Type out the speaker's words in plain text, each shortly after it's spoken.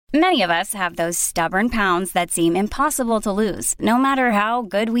Many of us have those stubborn pounds that seem impossible to lose, no matter how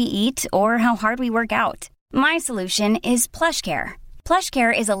good we eat or how hard we work out. My solution is PlushCare.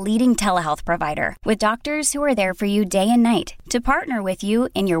 PlushCare is a leading telehealth provider with doctors who are there for you day and night to partner with you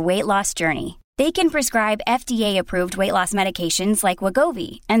in your weight loss journey. They can prescribe FDA-approved weight loss medications like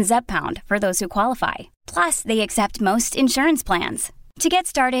Wegovy and Zepbound for those who qualify. Plus, they accept most insurance plans. To get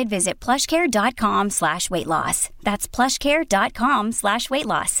started, visit plushcare.com/weightloss. That's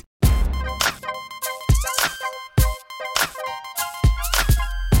plushcare.com/weightloss.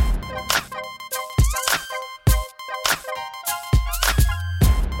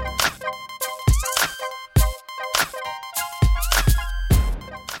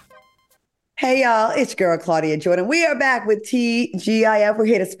 Hey y'all, it's your girl Claudia Jordan. We are back with TGIF. We're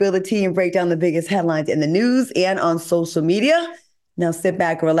here to spill the tea and break down the biggest headlines in the news and on social media. Now sit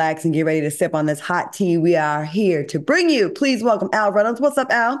back, relax, and get ready to sip on this hot tea we are here to bring you. Please welcome Al Reynolds. What's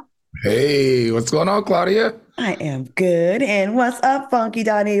up, Al? Hey, what's going on, Claudia? I am good. And what's up, Funky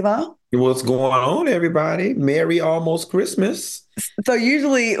Don Evo? What's going on, everybody? Merry almost Christmas. So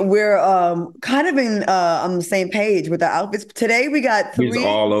usually we're kind of on the same page with our outfits. Today we got three. He's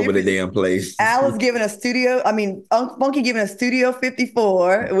all over the damn place. Al is giving a Funky giving a Studio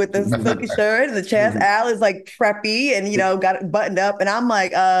 54 with the silky shirt and the chest. Al is like preppy and, got it buttoned up. And I'm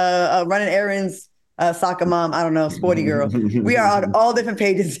like running errands, soccer mom, I don't know, sporty girl. We are on all different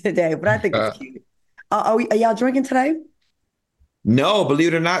pages today, but I think it's cute. Are y'all drinking today? No,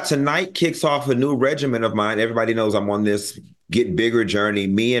 believe it or not, tonight kicks off a new regimen of mine. Everybody knows I'm on this get bigger journey.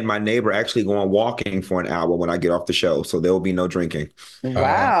 Me and my neighbor actually going walking for an hour when I get off the show. So there will be no drinking.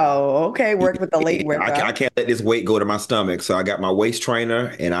 Wow. Okay. Work with the late workout. I can't let this weight go to my stomach. So I got my waist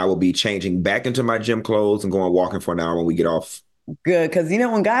trainer and I will be changing back into my gym clothes and going walking for an hour when we get off. Good. Because,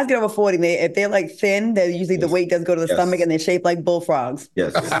 when guys get over 40, if they're like thin, usually the weight does go to the stomach and they're shaped like bullfrogs.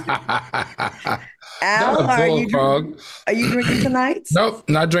 Yes. Al, are you drinking tonight? Nope,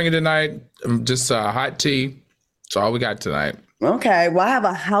 not drinking tonight. Just hot tea. That's all we got tonight. Okay. Well, I have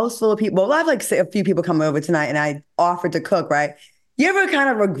a house full of people. Well, I have a few people coming over tonight and I offered to cook, right? You ever kind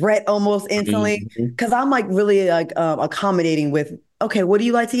of regret almost instantly? Because I'm like really accommodating with, okay, what do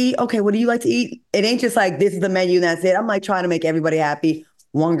you like to eat? Okay, what do you like to eat? It ain't just like, this is the menu and that's it. I'm like trying to make everybody happy.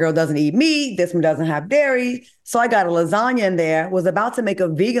 One girl doesn't eat meat. This one doesn't have dairy. So I got a lasagna in there, was about to make a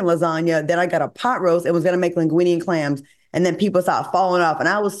vegan lasagna. Then I got a pot roast and was going to make linguine and clams. And then people started falling off. And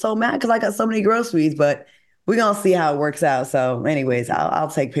I was so mad because I got so many groceries, but we're going to see how it works out. So anyways, I'll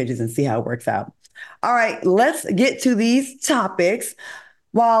take pictures and see how it works out. All right, let's get to these topics.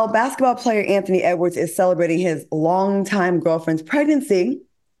 While basketball player Anthony Edwards is celebrating his longtime girlfriend's pregnancy,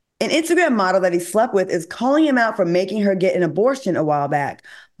 an Instagram model that he slept with is calling him out for making her get an abortion a while back.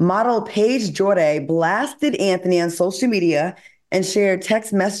 Model Paige Jordan blasted Anthony on social media and shared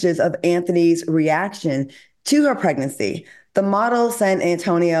text messages of Anthony's reaction to her pregnancy. The model sent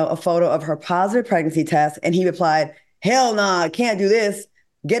Antonio a photo of her positive pregnancy test, and he replied, "Hell nah, can't do this.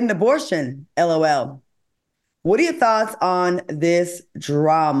 Get an abortion, LOL." What are your thoughts on this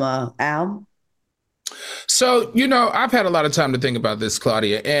drama, Al? So, I've had a lot of time to think about this,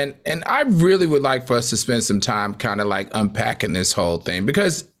 Claudia, and I really would like for us to spend some time kind of like unpacking this whole thing,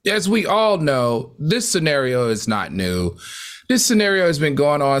 because as we all know, this scenario is not new. This scenario has been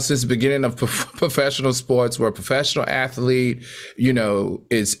going on since the beginning of professional sports, where a professional athlete,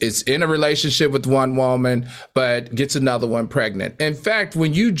 is in a relationship with one woman, but gets another one pregnant. In fact,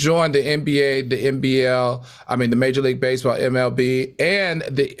 when you join the NBA, the NBL, the Major League Baseball, MLB, and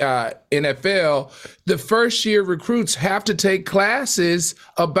the NFL, the first year recruits have to take classes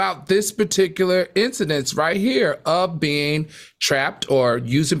about this particular incidence right here of being trapped or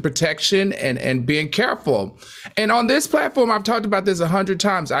using protection and being careful. And on this platform, I've talked about this 100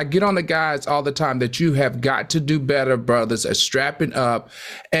 times. I get on the guys all the time that you have got to do better, brothers, at strapping up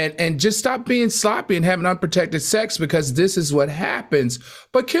and just stop being sloppy and having unprotected sex, because this is what happens.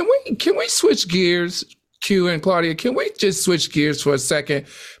 But can we switch gears? Q and Claudia, can we just switch gears for a second?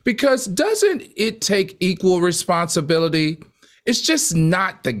 Because doesn't it take equal responsibility? It's just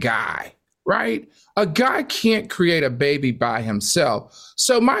not the guy, right? A guy can't create a baby by himself.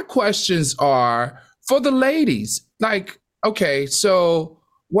 So my questions are for the ladies. Like, okay, so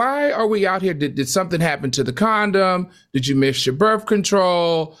why are we out here? Did something happen to the condom? Did you miss your birth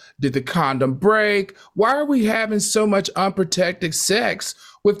control? Did the condom break? Why are we having so much unprotected sex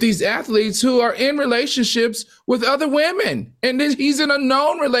with these athletes who are in relationships with other women? And he's in a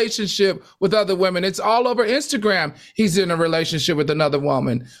known relationship with other women. It's all over Instagram. He's in a relationship with another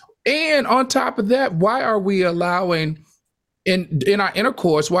woman. And on top of that, why are we allowing in our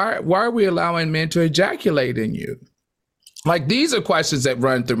intercourse, why are we allowing men to ejaculate in you? Like, these are questions that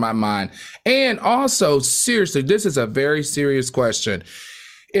run through my mind. And also, seriously, this is a very serious question.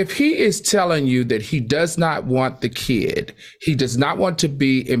 If he is telling you that he does not want the kid, he does not want to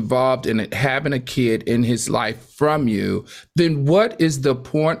be involved in having a kid in his life from you, then what is the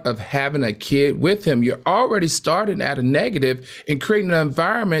point of having a kid with him? You're already starting at a negative and creating an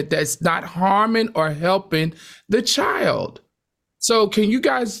environment that's not harming or helping the child. So can you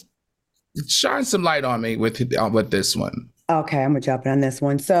guys shine some light on me with this one? Okay, I'm gonna jump in on this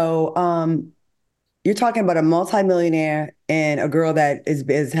one. So, you're talking about a multimillionaire and a girl that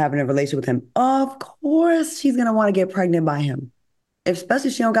is having a relationship with him. Of course, she's gonna want to get pregnant by him, especially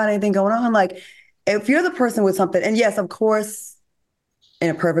if she don't got anything going on. Like, if you're the person with something, and yes, of course,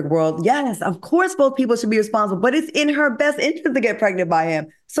 in a perfect world, yes, of course, both people should be responsible, but it's in her best interest to get pregnant by him.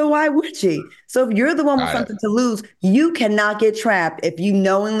 So why would she? So if you're the one with something to lose, you cannot get trapped if you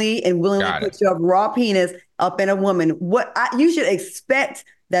knowingly and willingly put your raw penis up in a woman. You should expect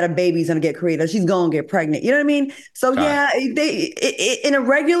that a baby's gonna get created. She's gonna get pregnant. You know what I mean? So in a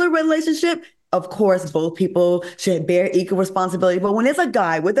regular relationship, of course, both people should bear equal responsibility. But when it's a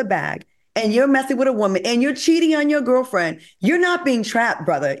guy with a bag and you're messing with a woman and you're cheating on your girlfriend, you're not being trapped,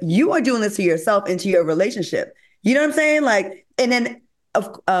 brother. You are doing this to yourself and to your relationship. You know what I'm saying? Like, and then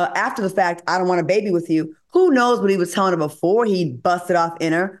after the fact, I don't want a baby with you. Who knows what he was telling her before he busted off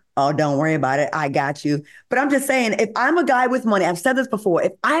in her? Oh, don't worry about it. I got you. But I'm just saying, if I'm a guy with money, I've said this before,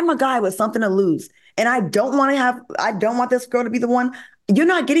 if I'm a guy with something to lose and I don't want this girl to be the one, you're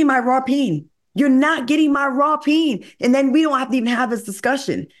not getting my raw peen. You're not getting my raw peen. And then we don't have to even have this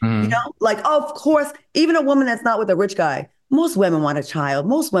discussion. You know, like, of course, even a woman that's not with a rich guy, most women want a child.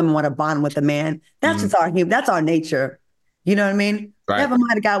 Most women want to bond with a man. That's just that's our nature. You know what I mean? Right. Never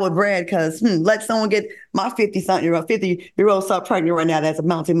mind a guy with bread, because let someone get my 50-year-old son pregnant right now that's a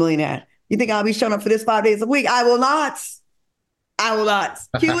multi-millionaire. You think I'll be showing up for this 5 days a week? I will not. I will not.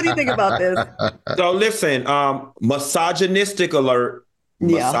 Q, what do you think about this? So listen, misogynistic alert.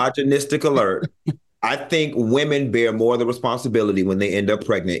 Misogynistic alert. I think women bear more of the responsibility when they end up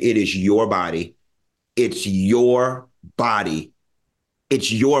pregnant. It is your body. It's your body.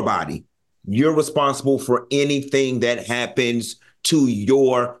 It's your body. You're responsible for anything that happens to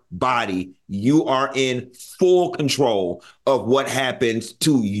your body. You are in full control of what happens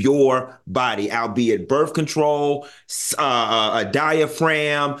to your body, albeit birth control, a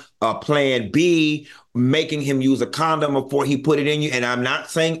diaphragm, a plan B, making him use a condom before he put it in you. And I'm not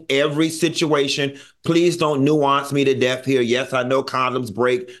saying every situation. Please don't nuance me to death here. Yes, I know condoms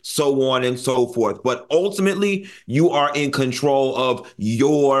break, so on and so forth. But ultimately, you are in control of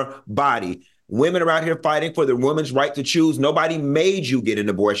your body. Women are out here fighting for the woman's right to choose. Nobody made you get an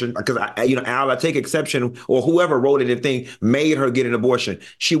abortion, because Al, I take exception, or whoever wrote it, the thing made her get an abortion.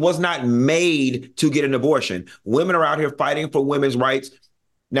 She was not made to get an abortion. Women are out here fighting for women's rights.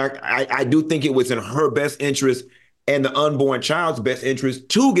 Now, I do think it was in her best interest and the unborn child's best interest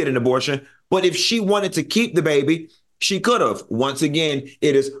to get an abortion. But if she wanted to keep the baby, she could have. Once again,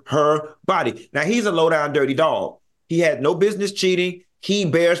 it is her body. Now, he's a low down dirty dog. He had no business cheating. He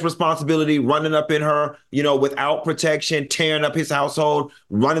bears responsibility running up in her, without protection, tearing up his household,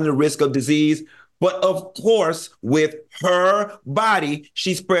 running the risk of disease. But of course, with her body,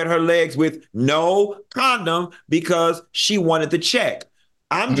 she spread her legs with no condom because she wanted the check.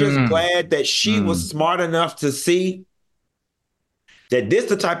 I'm just glad that she was smart enough to see that this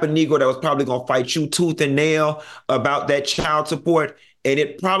the type of Negro that was probably going to fight you tooth and nail about that child support. And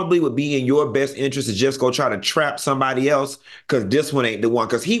it probably would be in your best interest to just go try to trap somebody else, because this one ain't the one.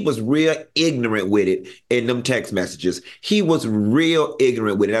 Because he was real ignorant with it in them text messages. He was real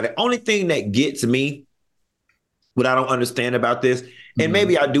ignorant with it. Now, the only thing that gets me, what I don't understand about this, and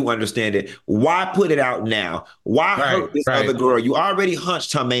maybe I do understand it, why put it out now? Why hurt this other girl? You already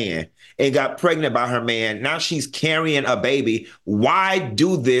hunched her man and got pregnant by her man. Now she's carrying a baby. Why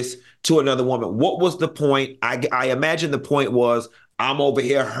do this to another woman? What was the point? I imagine the point was, I'm over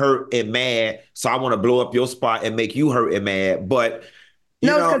here hurt and mad, so I want to blow up your spot and make you hurt and mad. But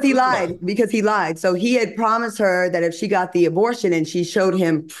no, it's because he lied. So he had promised her that if she got the abortion and she showed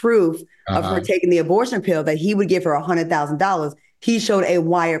him proof of her taking the abortion pill, that he would give her $100,000. He showed a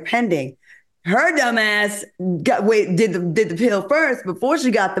wire pending. Her dumbass did the pill first before she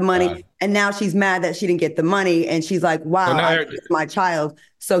got the money, and now she's mad that she didn't get the money, and she's like, "Wow, it's my child."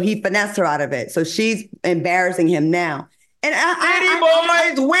 So he finessed her out of it. So she's embarrassing him now. And City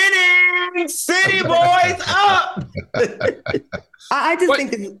boys winning! City boys up! I just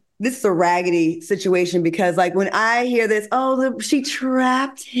think this is a raggedy situation, because like when I hear this, she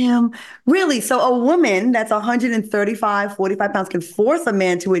trapped him. Really? So a woman that's 135, 45 pounds can force a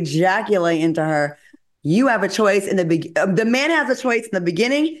man to ejaculate into her. You have a choice in the man has a choice in the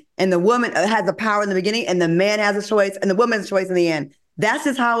beginning, and the woman has the power in the beginning, and the man has a choice, and the woman has a choice in the end. That's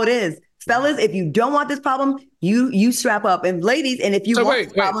just how it is. Fellas, if you don't want this problem, you strap up. And ladies, and if you want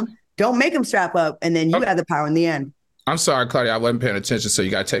this problem, don't make them strap up, and then you have the power in the end. I'm sorry, Claudia, I wasn't paying attention, so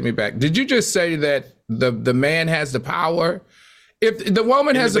you got to take me back. Did you just say that the man has the power? If the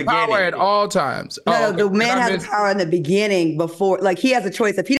woman has the power at all times. No, the man has the power in the beginning before, like he has a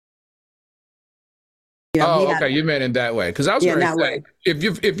choice. If he okay. You meant in that way. Because I was going to say,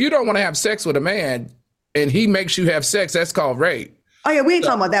 if you don't want to have sex with a man and he makes you have sex, that's called rape. Oh, yeah. We ain't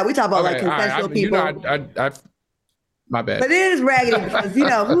talking about that. We talk about like consensual people. My bad. But it is raggedy because,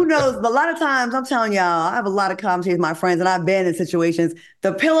 who knows? But a lot of times, I'm telling y'all, I have a lot of conversations with my friends, and I've been in situations.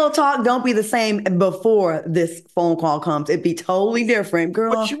 The pillow talk don't be the same before this phone call comes. It'd be totally different,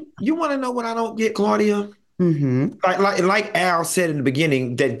 girl. But you want to know what I don't get, Claudia? Mm-hmm. Like Al said in the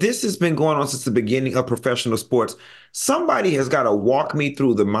beginning, that this has been going on since the beginning of professional sports. Somebody has got to walk me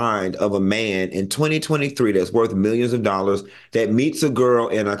through the mind of a man in 2023 that's worth millions of dollars that meets a girl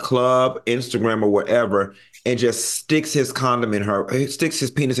in a club, Instagram, or whatever, and just sticks his condom in her, sticks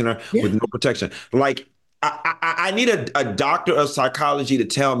his penis in her with no protection. Like, I need a doctor of psychology to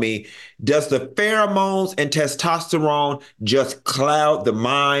tell me, does the pheromones and testosterone just cloud the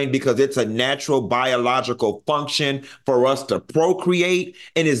mind because it's a natural biological function for us to procreate?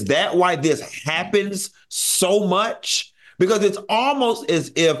 And is that why this happens so much? Because it's almost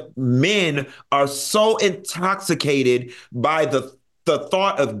as if men are so intoxicated by the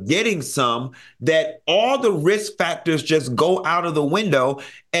thought of getting some that all the risk factors just go out of the window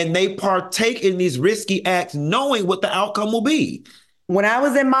and they partake in these risky acts knowing what the outcome will be. When I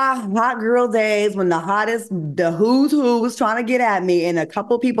was in my hot girl days, when the who's who was trying to get at me, and a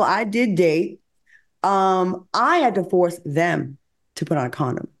couple of people I did date, I had to force them to put on a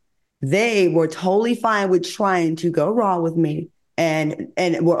condom. They were totally fine with trying to go raw with me. And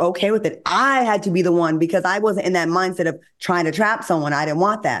we're okay with it. I had to be the one because I wasn't in that mindset of trying to trap someone. I didn't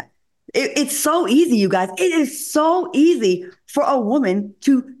want that. It's so easy, you guys. It is so easy for a woman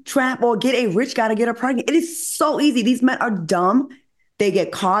to trap or get a rich guy to get her pregnant. It is so easy. These men are dumb. They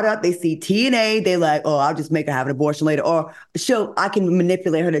get caught up. They see TNA. They like, oh, I'll just make her have an abortion later. Or I can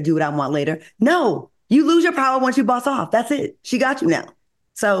manipulate her to do what I want later. No, you lose your power once you bust off. That's it. She got you now.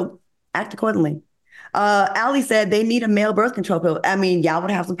 So act accordingly. Ali said they need a male birth control pill. I mean, y'all would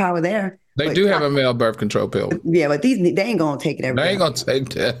have some power there. They do have a male birth control pill. Yeah, but they ain't gonna take it every day. They ain't gonna take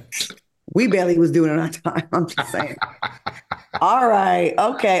that. We barely was doing it on time. I'm just saying. All right.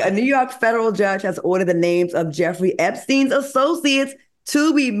 Okay. A New York federal judge has ordered the names of Jeffrey Epstein's associates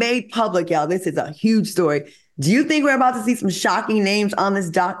to be made public, y'all. This is a huge story. Do you think we're about to see some shocking names on these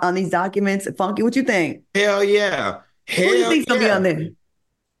documents? Funky, what you think? Hell yeah. Who do you think's gonna be on there?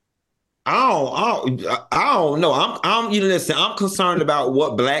 I don't know. Listen, I'm concerned about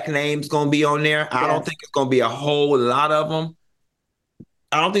what black names going to be on there. I don't think it's going to be a whole lot of them.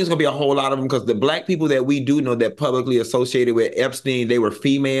 Because the black people that we do know that publicly associated with Epstein, they were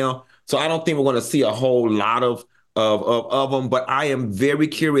female. So I don't think we're going to see a whole lot of them, but I am very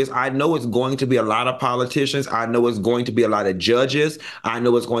curious. I know it's going to be a lot of politicians. I know it's going to be a lot of judges. I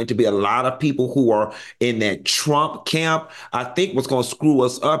know it's going to be a lot of people who are in that Trump camp. I think what's going to screw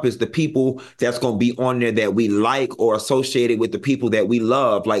us up is the people that's going to be on there that we like or associated with the people that we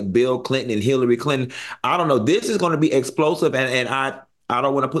love, like Bill Clinton and Hillary Clinton. I don't know. This is going to be explosive, and I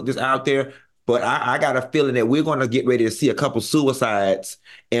don't want to put this out there, but I got a feeling that we're going to get ready to see a couple suicides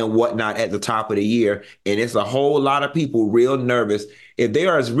and whatnot at the top of the year. And it's a whole lot of people real nervous. If they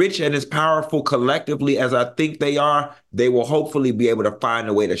are as rich and as powerful collectively as I think they are, they will hopefully be able to find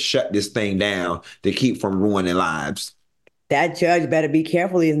a way to shut this thing down to keep from ruining lives. That judge better be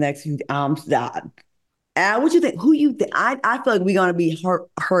careful these next few Al, what you think? Who you think? I feel like we're gonna be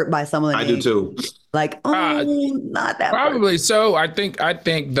hurt by some of the names. I do too. Like, not that. Probably so. I think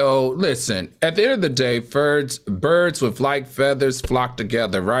though. Listen, at the end of the day, birds with like feathers flock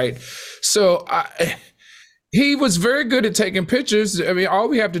together, right? So he was very good at taking pictures. I mean, all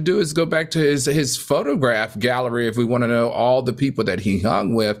we have to do is go back to his photograph gallery if we want to know all the people that he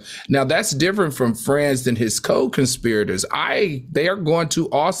hung with. Now, that's different from friends than his co-conspirators. They are going to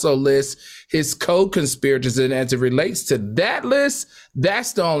also list his co-conspirators, and as it relates to that list,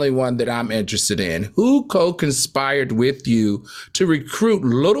 that's the only one that I'm interested in. Who co-conspired with you to recruit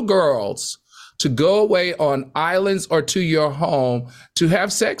little girls to go away on islands or to your home to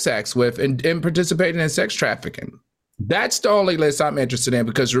have sex acts with and participating in sex trafficking? That's the only list I'm interested in,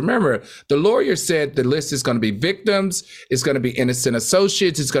 because remember, the lawyer said the list is going to be victims, it's going to be innocent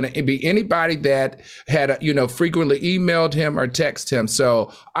associates, it's going to be anybody that had, frequently emailed him or texted him.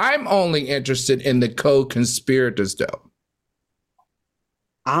 So I'm only interested in the co-conspirators, though.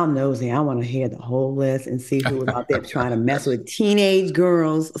 I'm nosy. I want to hear the whole list and see who was out there trying to mess with teenage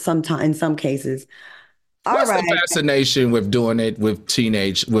girls. Sometimes, in some cases. What's the fascination with doing it with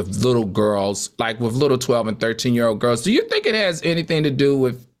little girls, like with little 12 and 13-year-old girls? Do you think it has anything to do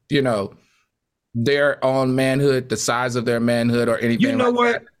with, their own manhood, the size of their manhood, or anything You know like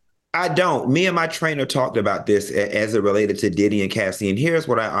what? that? I don't. Me and my trainer talked about this as it related to Diddy and Cassie. And here's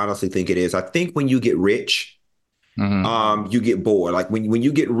what I honestly think it is. I think when you get rich, you get bored. Like when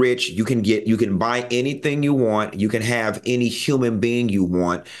you get rich, you can buy anything you want. You can have any human being you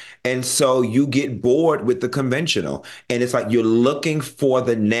want. And so you get bored with the conventional. And it's like you're looking for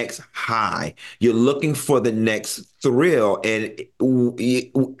the next high. You're looking for the next thrill. And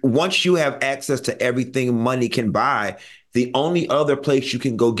once you have access to everything money can buy, the only other place you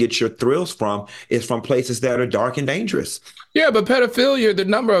can go get your thrills from is from places that are dark and dangerous. Yeah, but pedophilia, the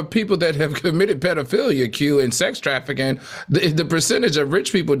number of people that have committed pedophilia, Q, and sex trafficking, the percentage of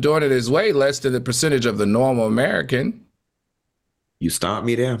rich people doing it is way less than the percentage of the normal American. You stopped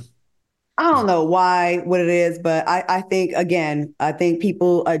me there. I don't know what it is, but I think, again,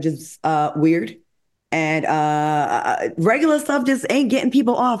 people are just weird. And regular stuff just ain't getting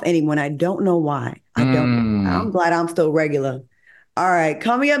people off anymore. I don't know why. I don't know. I'm glad I'm still regular. All right,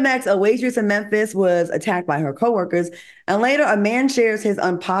 coming up next, a waitress in Memphis was attacked by her coworkers. And later, a man shares his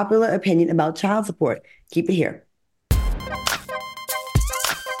unpopular opinion about child support. Keep it here.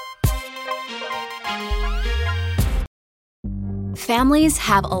 Families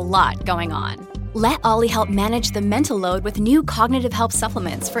have a lot going on. Let Ollie help manage the mental load with new cognitive help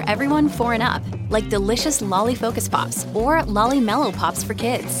supplements for everyone 4 and up, like delicious Lolly Focus Pops or Lolly Mellow Pops for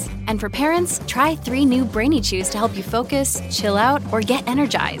kids. And for parents, try 3 new Brainy Chews to help you focus, chill out, or get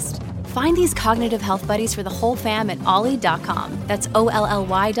energized. Find these cognitive health buddies for the whole fam at ollie.com. That's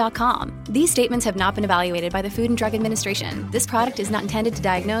OLLY.com. These statements have not been evaluated by the Food and Drug Administration. This product is not intended to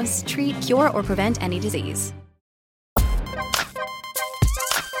diagnose, treat, cure, or prevent any disease.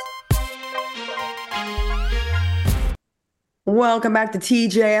 Welcome back to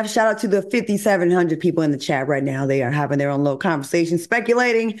TJF. Shout out to the 5,700 people in the chat right now. They are having their own little conversation,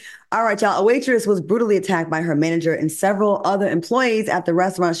 speculating. All right, y'all. A waitress was brutally attacked by her manager and several other employees at the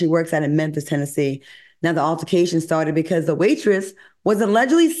restaurant she works at in Memphis, Tennessee. Now, the altercation started because the waitress was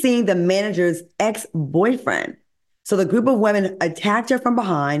allegedly seeing the manager's ex-boyfriend. So the group of women attacked her from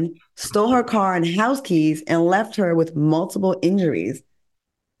behind, stole her car and house keys, and left her with multiple injuries.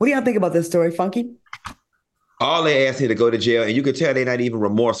 What do y'all think about this story, Funky? All they asked me to go to jail, and you could tell they're not even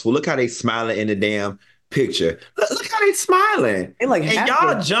remorseful. Look how they smiling in the damn picture. Look how they smiling. They like and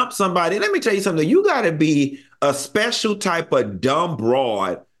y'all jump somebody. Let me tell you something. You got to be a special type of dumb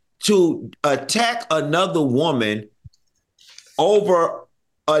broad to attack another woman over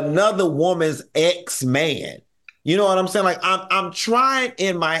another woman's ex-man. You know what I'm saying? Like I'm trying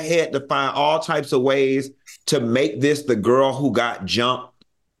in my head to find all types of ways to make this the girl who got jumped,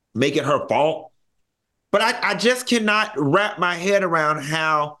 make it her fault. But I just cannot wrap my head around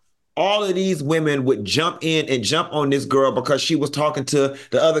how all of these women would jump in and jump on this girl because she was talking to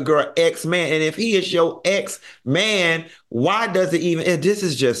the other girl ex-man. And if he is your ex-man, why does it even? This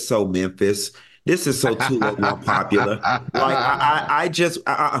is just so Memphis. This is so too unpopular. Like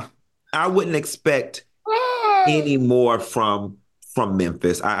I wouldn't expect any more from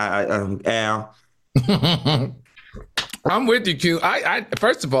Memphis. Al. I'm with you, Q. I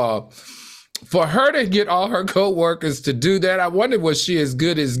first of all, for her to get all her co-workers to do that, I wonder was she as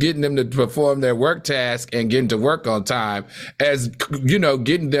good as getting them to perform their work task and getting to work on time as,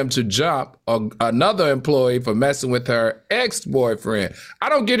 getting them to jump another employee for messing with her ex-boyfriend. I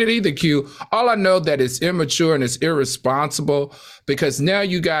don't get it either, Q. All I know that it's immature and it's irresponsible because now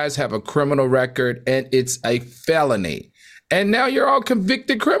you guys have a criminal record and it's a felony. And now you're all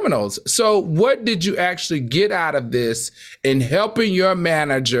convicted criminals. So what did you actually get out of this in helping your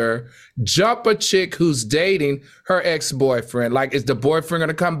manager jump a chick who's dating her ex-boyfriend? Like, is the boyfriend going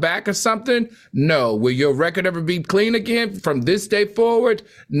to come back or something? No. Will your record ever be clean again from this day forward?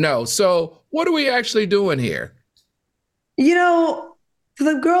 No. So what are we actually doing here? For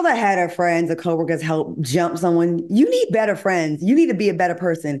the girl that had her friends or coworkers help jump someone, you need better friends. You need to be a better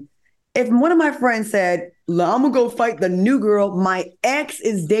person. If one of my friends said, I'm going to go fight the new girl my ex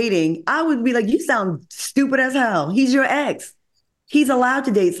is dating, I would be like, you sound stupid as hell. He's your ex. He's allowed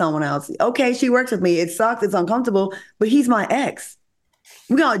to date someone else. Okay, she works with me. It sucks. It's uncomfortable, but he's my ex.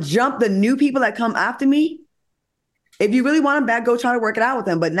 We're going to jump the new people that come after me? If you really want him back, go try to work it out with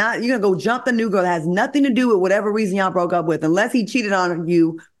him. But not you're gonna go jump the new girl that has nothing to do with whatever reason y'all broke up with. Unless he cheated on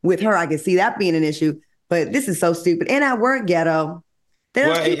you with her, I can see that being an issue. But this is so stupid. And at work, ghetto.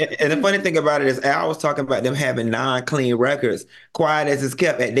 Well, and the funny thing about it is, Al was talking about them having non-clean records, quiet as it's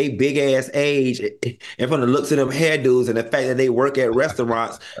kept at their big ass age, and from the looks of them hairdos and the fact that they work at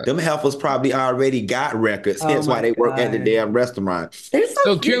restaurants, them heifers probably already got records. Hence why they work at the damn restaurant. They're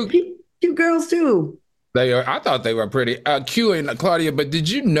so cute. Cute girls too. They are. I thought they were pretty cute, and Claudia. But did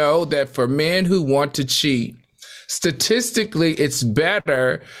you know that for men who want to cheat, statistically, it's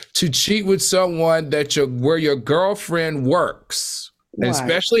better to cheat with someone where your girlfriend works. Why?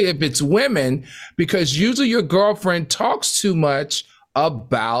 Especially if it's women, because usually your girlfriend talks too much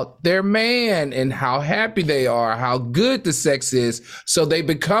about their man and how happy they are, how good the sex is. So they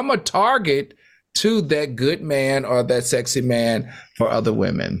become a target to that good man or that sexy man for other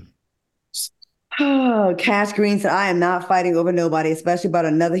women. Oh, Cash Green said, I am not fighting over nobody, especially about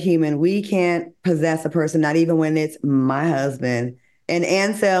another human. We can't possess a person, not even when it's my husband. And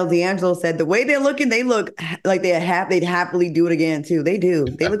Ansel D'Angelo said, the way they're looking, they look like they'd happily do it again, too. They do.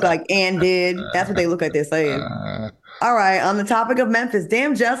 They look like Ann did. That's what they look like they're saying. All right. On the topic of Memphis,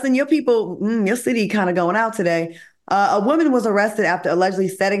 damn, Justin, your people, your city kind of going out today. A woman was arrested after allegedly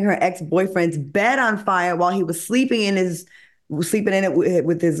setting her ex-boyfriend's bed on fire while he was sleeping in it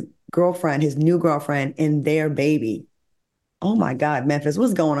with his girlfriend, his new girlfriend, and their baby. Oh my God, Memphis.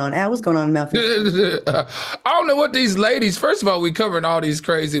 What's going on? Al, what's going on in Memphis? I don't know what these ladies, first of all, we covering all these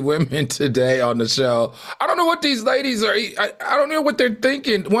crazy women today on the show. I don't know what these ladies are, I don't know what they're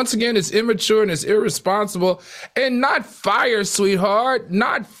thinking. Once again, it's immature and it's irresponsible. And not fire, sweetheart,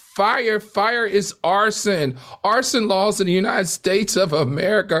 not fire. Fire is arson. Arson laws in the United States of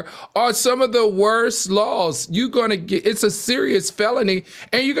America are some of the worst laws. It's a serious felony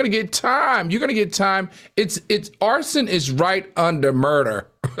and you're going to get time. Arson is right under murder.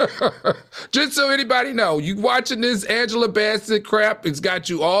 Just so anybody know, you watching this Angela Bassett crap, it's got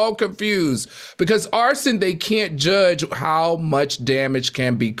you all confused because arson, they can't judge how much damage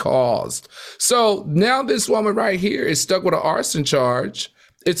can be caused. So now this woman right here is stuck with an arson charge.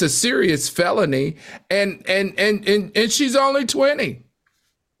 It's a serious felony, and she's only 20.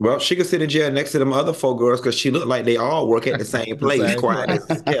 Well, she could sit in jail next to them other 4 girls because she looked like they all work at the same place. Quiet.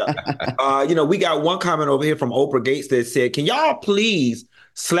 Yeah. We got one comment over here from Oprah Gates that said, "Can y'all please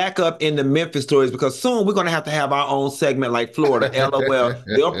slack up in the Memphis stories because soon we're going to have our own segment like Florida." LOL.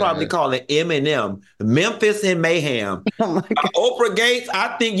 They'll probably call it M&M, Memphis and Mayhem. Oprah Gates,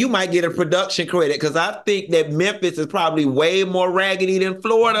 I think you might get a production credit because I think that Memphis is probably way more raggedy than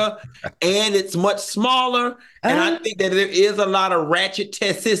Florida and it's much smaller. And I think that there is a lot of ratchet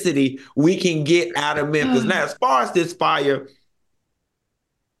toxicity we can get out of Memphis. Now, as far as this fire,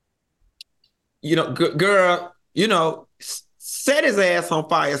 girl, set his ass on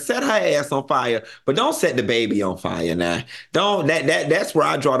fire, set her ass on fire, but don't set the baby on fire now. That's where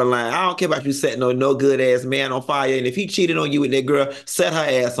I draw the line. I don't care about you setting no good ass man on fire. And if he cheated on you with that girl, set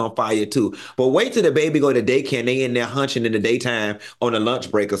her ass on fire too. But wait till the baby go to daycare and they in there hunching in the daytime on a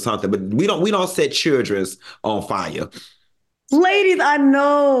lunch break or something. But we don't set children's on fire. Ladies, I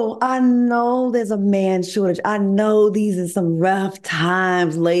know there's a man shortage. I know these are some rough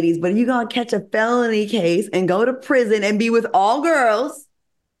times, ladies, but you're going to catch a felony case and go to prison and be with all girls.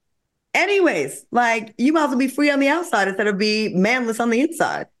 Anyways, you might as well be free on the outside instead of be manless on the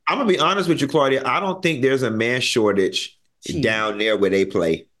inside. I'm going to be honest with you, Claudia. I don't think there's a man shortage down there where they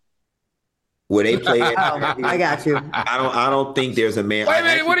play. Where they play it. I got you. I don't think there's a man. Wait a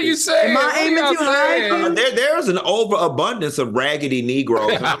minute, what are you saying? Am I aiming too high? There's an overabundance of raggedy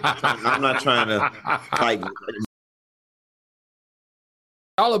Negroes. I'm not trying to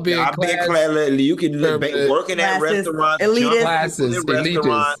All of being class. You can working at restaurants,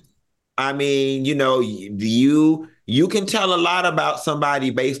 elitist. I mean, you can tell a lot about somebody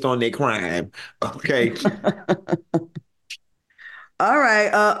based on their crime. Okay. All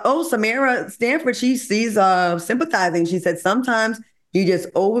right. Samara Stanford, she's sympathizing. She said, sometimes you just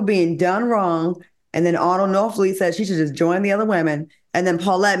over being done wrong. And then Arnold Norfleet said she should just join the other women. And then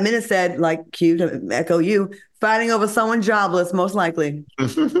Paulette Minnis said, like Q, to echo you, fighting over someone jobless, most likely.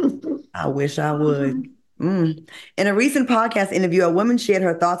 I wish I would. In a recent podcast interview, a woman shared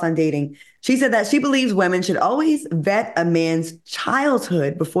her thoughts on dating. She said that she believes women should always vet a man's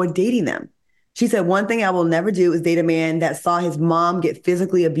childhood before dating them. She said, one thing I will never do is date a man that saw his mom get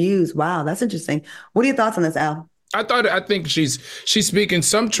physically abused. Wow, that's interesting. What are your thoughts on this, Al? I think she's speaking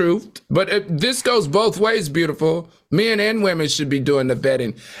some truth, but this goes both ways, beautiful. Men and women should be doing the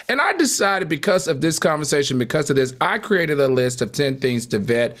vetting. And I decided because of this conversation, because of this, I created a list of 10 things to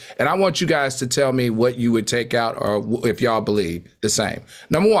vet. And I want you guys to tell me what you would take out or if y'all believe the same.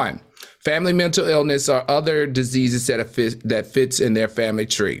 Number one, family mental illness or other diseases that fits in their family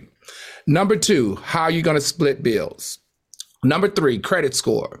tree. Number two, how are you going to split bills? Number three, credit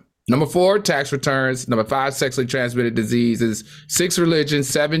score. Number four, tax returns. Number five, sexually transmitted diseases. 6, religion.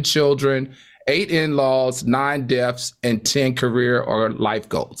 7, children. 8, in-laws. 9, deaths. And 10, career or life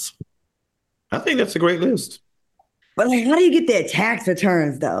goals. I think that's a great list. But like, how do you get their tax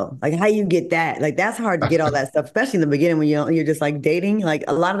returns though? Like, how you get that? Like, that's hard to get all that stuff, especially in the beginning when you're just like dating. Like,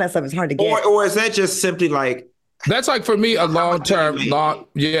 a lot of that stuff is hard to get. Or is that just simply like? That's like for me a long-term,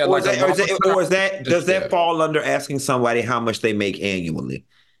 yeah. Or does that fall under asking somebody how much they make annually?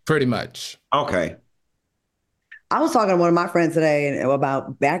 Pretty much. Okay. I was talking to one of my friends today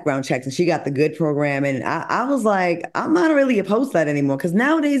about background checks, and she got the good program. And I was like, I'm not really opposed to that anymore, because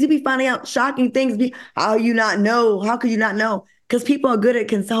nowadays you be finding out shocking things. How you not know? How could you not know? Because people are good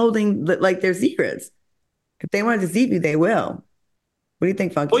at holding like their secrets. If they want to deceive you, they will. What do you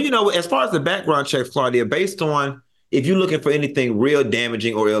think, Funky? Well, as far as the background checks, Claudia, based on if you're looking for anything real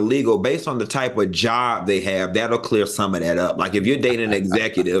damaging or illegal, based on the type of job they have, that'll clear some of that up. Like if you're dating an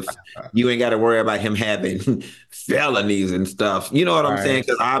executive, you ain't got to worry about him having felonies and stuff. You know what I'm saying?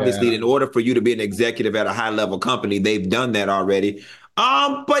 Because obviously, in order for you to be an executive at a high level company, they've done that already.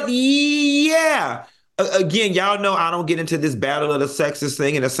 But yeah. Again, y'all know I don't get into this battle of the sexes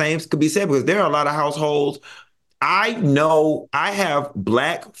thing, and the same could be said because there are a lot of households. I know I have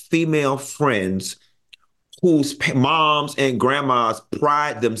Black female friends whose moms and grandmas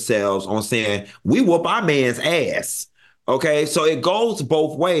pride themselves on saying, we whoop our man's ass. Okay, so it goes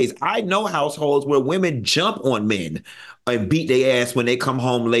both ways. I know households where women jump on men and beat their ass when they come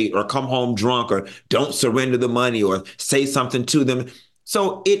home late or come home drunk or don't surrender the money or say something to them.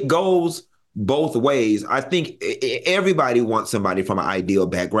 So it goes both ways. I think everybody wants somebody from an ideal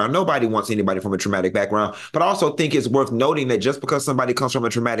background. Nobody wants anybody from a traumatic background. But I also think it's worth noting that just because somebody comes from a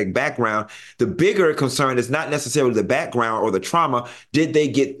traumatic background, the bigger concern is not necessarily the background or the trauma. Did they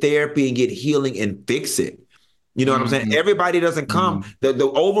get therapy and get healing and fix it? You know what I'm saying? Everybody doesn't come.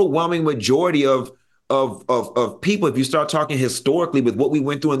 The overwhelming majority of people, if you start talking historically with what we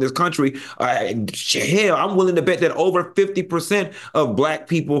went through in this country, hell, I'm willing to bet that over 50% of Black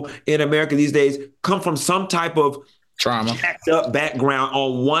people in America these days come from some type of trauma, jacked up background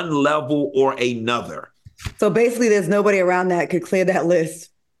on one level or another. So basically, there's nobody around that could clear that list.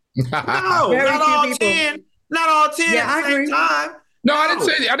 No, not all 10. Not all 10 at the same time. No, I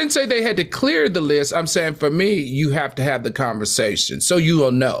didn't say they had to clear the list. I'm saying for me, you have to have the conversation so you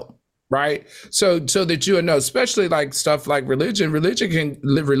will know. Right. So that you know, especially like stuff like religion,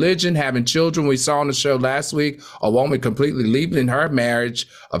 having children. We saw on the show last week, a woman completely leaving her marriage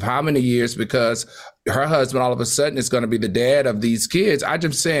of how many years because her husband all of a sudden is going to be the dad of these kids. I'm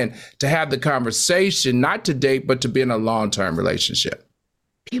just saying to have the conversation, not to date, but to be in a long-term relationship.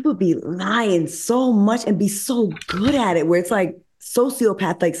 People be lying so much and be so good at it where it's like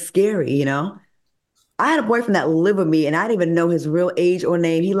sociopath, like scary, you know? I had a boyfriend that lived with me and I didn't even know his real age or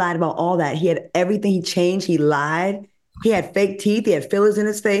name. He lied about all that. He had everything. He changed. He lied. He had fake teeth. He had fillers in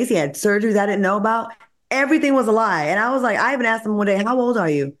his face. He had surgeries I didn't know about. Everything was a lie. And I was like, I even asked him one day, how old are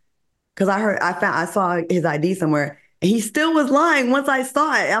you? Because I saw his ID somewhere and he still was lying once I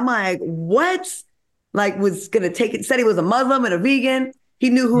saw it. I'm like, what? Like was going to take it. Said he was a Muslim and a vegan. He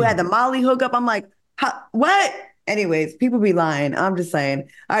knew who had the Molly hookup. I'm like, what? Anyways, people be lying. I'm just saying.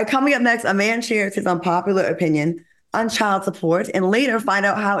 All right, coming up next, a man shares his unpopular opinion on child support and later find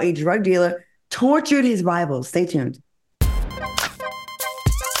out how a drug dealer tortured his rivals. Stay tuned.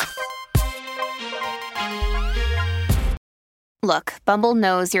 Look, Bumble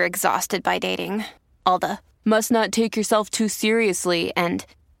knows you're exhausted by dating. All the must not take yourself too seriously and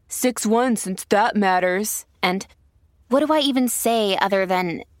 6'1" since that matters. And what do I even say other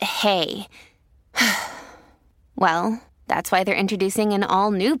than, hey? Well, that's why they're introducing an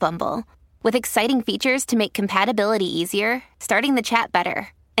all-new Bumble with exciting features to make compatibility easier, starting the chat better,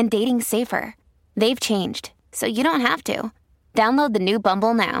 and dating safer. They've changed, so you don't have to. Download the new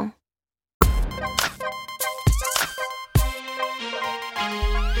Bumble now.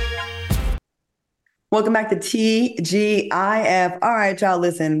 Welcome back to TGIF. All right, y'all,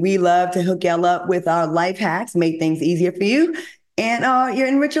 listen, we love to hook y'all up with our life hacks, make things easier for you. And you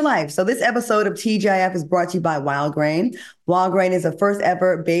enrich your life. So this episode of TGIF is brought to you by Wild Grain. Wild Grain is the first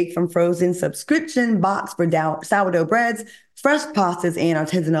ever baked from frozen subscription box for sourdough breads, fresh pastas, and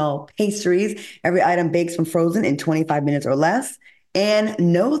artisanal pastries. Every item bakes from frozen in 25 minutes or less. And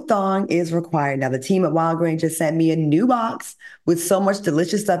no thawing is required. Now, the team at Wild Grain just sent me a new box with so much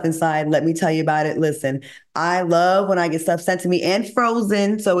delicious stuff inside. Let me tell you about it. Listen, I love when I get stuff sent to me and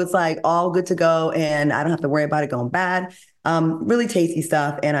frozen. So it's like all good to go and I don't have to worry about it going bad. Really tasty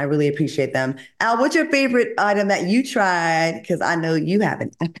stuff. And I really appreciate them. Al, what's your favorite item that you tried? Because I know you have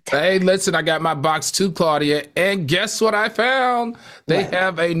an appetite. Hey, listen, I got my box too, Claudia. And guess what I found? They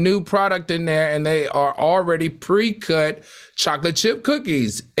have a new product in there and they are already pre-cut chocolate chip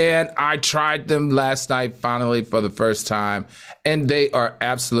cookies. And I tried them last night, finally, for the first time. And they are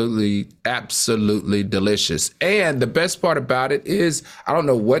absolutely, absolutely delicious. And the best part about it is, I don't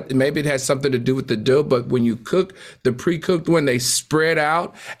know what, maybe it has something to do with the dough, but when you cook the pre-cooked one, they spread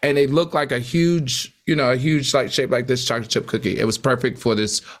out and they look like a huge like shape like this chocolate chip cookie. It was perfect for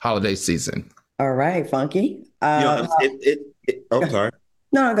this holiday season. All right, Funky. Sorry.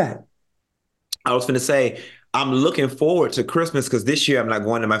 No, go ahead. I was going to say, I'm looking forward to Christmas because this year I'm not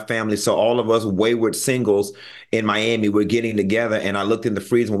going to my family. So all of us wayward singles in Miami, we're getting together. And I looked in the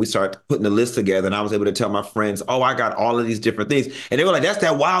freezer when we started putting the list together and I was able to tell my friends, oh, I got all of these different things. And they were like, that's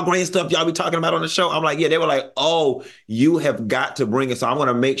that Wild Grain stuff y'all be talking about on the show. I'm like, yeah. They were like, oh, you have got to bring it. So I want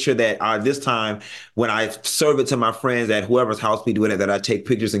to make sure that this time when I serve it to my friends at whoever's house we doing it, that I take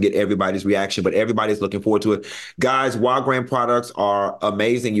pictures and get everybody's reaction. But everybody's looking forward to it. Guys, Wild Grain products are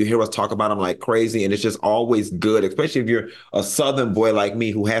amazing. You hear us talk about them like crazy. And it's just always good, especially if you're a Southern boy like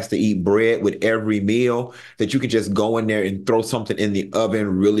me who has to eat bread with every meal, that you can just go in there and throw something in the oven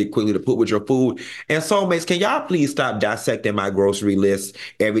really quickly to put with your food. And soulmates, can y'all please stop dissecting my grocery list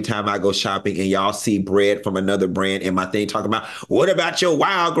every time I go shopping and y'all see bread from another brand in my thing talking about, what about your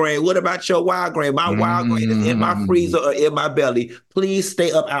Wild Grain? What about your Wild Grain? My Wild Grain is in my freezer or in my belly. Please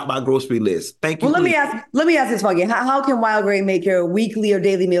stay up out my grocery list. Thank you. Well, let me ask this again. How can Wild Grain make your weekly or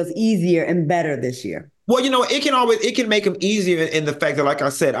daily meals easier and better this year? Well, it can make them easier in the fact that, like I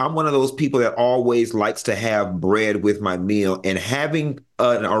said, I'm one of those people that always likes to have bread with my meal, and having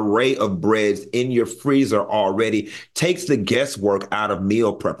an array of breads in your freezer already takes the guesswork out of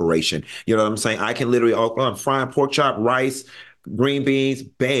meal preparation. You know what I'm saying? I can literally, I'm frying pork chop, rice, green beans,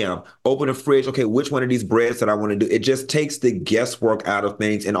 bam, open the fridge. Okay, which one of these breads that I want to do? It just takes the guesswork out of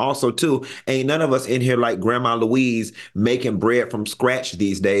things. And also, too, ain't none of us in here like Grandma Louise making bread from scratch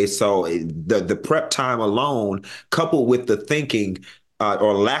these days. So the prep time alone, coupled with the thinking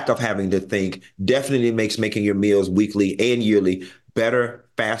or lack of having to think, definitely makes making your meals weekly and yearly better,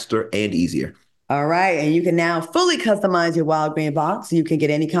 faster, and easier. All right. And you can now fully customize your Wild Grain box. You can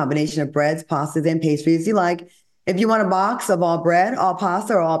get any combination of breads, pastas, and pastries you like. If you want a box of all bread, all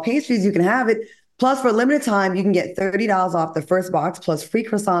pasta, or all pastries, you can have it. Plus, for a limited time, you can get $30 off the first box plus free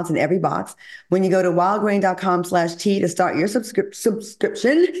croissants in every box when you go to wildgrain.com/T to start your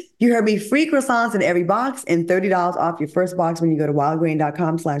subscription. You heard me, free croissants in every box and $30 off your first box when you go to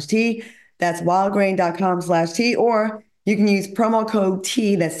wildgrain.com/T. That's wildgrain.com/T, or you can use promo code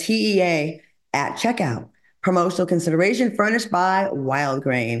T, that's TEA, at checkout. Promotional consideration furnished by Wild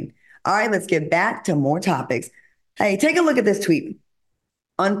Grain. All right, let's get back to more topics. Hey, take a look at this tweet.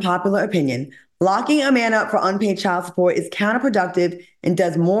 Unpopular opinion. Locking a man up for unpaid child support is counterproductive and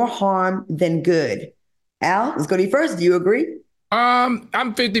does more harm than good. Al, let's go to you first. Do you agree? I'm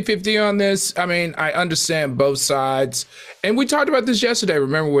 50-50 on this. I mean, I understand both sides. And we talked about this yesterday,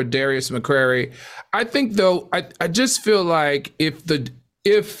 remember, with Darius McCrary. I think, though, I just feel like if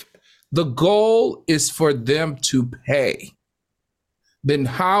the goal is for them to pay, then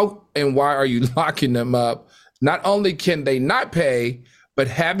how and why are you locking them up? Not only can they not pay, but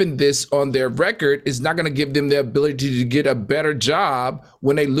having this on their record is not going to give them the ability to get a better job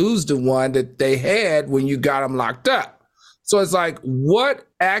when they lose the one that they had when you got them locked up. So it's like, what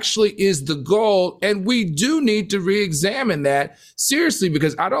actually is the goal? And we do need to re-examine that seriously,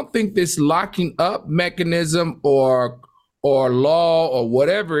 because I don't think this locking up mechanism or law or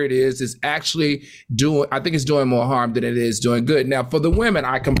whatever it is actually I think it's doing more harm than it is doing good. Now, for the women,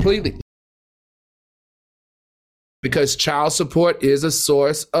 I completely, because child support is a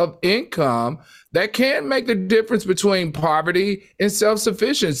source of income that can make the difference between poverty and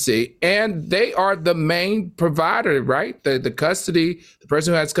self-sufficiency. And they are the main provider, right? The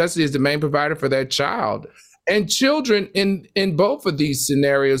person who has custody is the main provider for that child. And children in both of these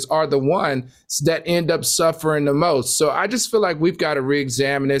scenarios are the ones that end up suffering the most. So I just feel like we've got to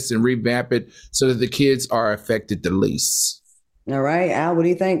re-examine this and revamp it so that the kids are affected the least. All right, Al, what do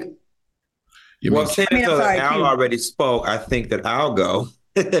you think? Al already spoke, I think that I'll go.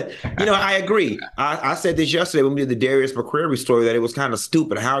 I agree. I said this yesterday when we did the Darius McCrary story, that it was kind of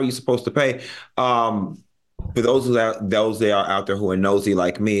stupid. How are you supposed to pay? For those that are out there who are nosy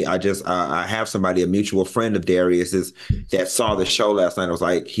like me, I have somebody, a mutual friend of Darius's, that saw the show last night. I was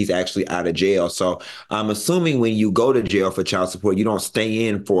like, he's actually out of jail. So I'm assuming when you go to jail for child support, you don't stay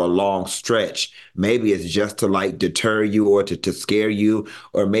in for a long stretch. Maybe it's just to like deter you or to scare you,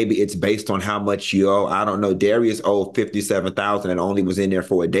 or maybe it's based on how much you owe. I don't know. Darius owed 57,000 and only was in there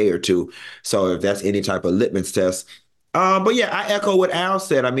for a day or two. So if that's any type of litmus test. But yeah, I echo what Al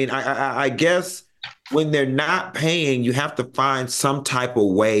said. I mean, I guess when they're not paying, you have to find some type of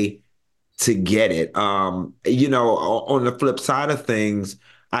way to get it. On the flip side of things,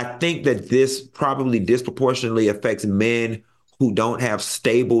 I think that this probably disproportionately affects men who don't have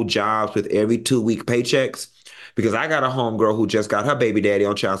stable jobs with every 2 week paychecks. Because I got a homegirl who just got her baby daddy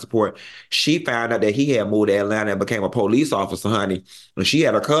on child support. She found out that he had moved to Atlanta and became a police officer, honey. And she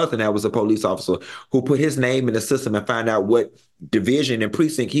had a cousin that was a police officer who put his name in the system and found out what division and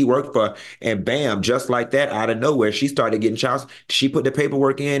precinct he worked for. And bam, just like that, out of nowhere, she started getting child. She put the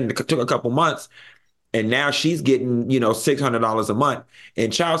paperwork in. And it took a couple months. And now she's getting, $600 a month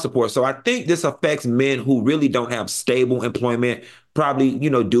in child support. So I think this affects men who really don't have stable employment, probably,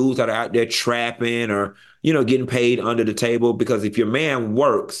 dudes that are out there trapping or, getting paid under the table. Because if your man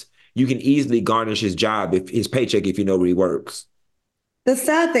works, you can easily garnish his job, if his paycheck, if you know where he works. The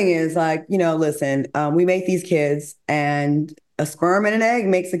sad thing is, like, listen, we make these kids, and a sperm and an egg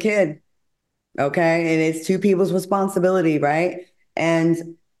makes a kid. Okay. And it's two people's responsibility, right?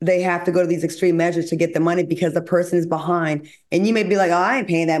 And they have to go to these extreme measures to get the money because the person is behind. And you may be like, oh, I ain't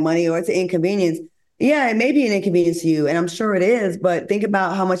paying that money, or it's an inconvenience. Yeah, it may be an inconvenience to you, and I'm sure it is, but think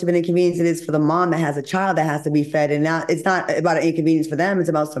about how much of an inconvenience it is for the mom that has a child that has to be fed. And now it's not about an inconvenience for them, it's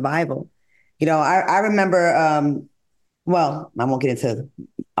about survival. I remember, well, I won't get into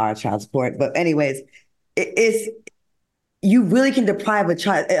our child support, but anyways, it's you really can deprive a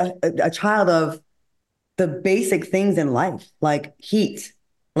child of the basic things in life, like heat,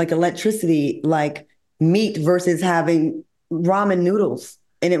 like electricity, like meat versus having ramen noodles.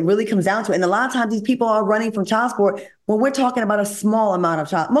 And it really comes down to it. And a lot of times these people are running from child support when we're talking about a small amount of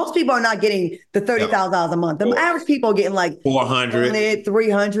child. Most people are not getting the $30,000 a month. The average people are getting like 400,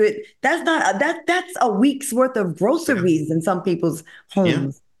 300. That's not that's a week's worth of groceries in some people's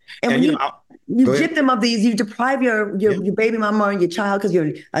homes. Yeah. And when you gyp them of these, you deprive your baby mama or your child because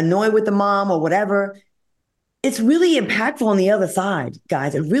you're annoyed with the mom or whatever. It's really impactful on the other side,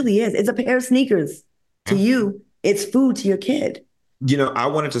 guys. It really is. It's a pair of sneakers to you. It's food to your kid. I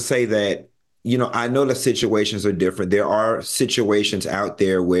wanted to say that, I know the situations are different. There are situations out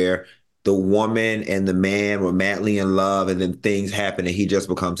there where the woman and the man were madly in love and then things happen and he just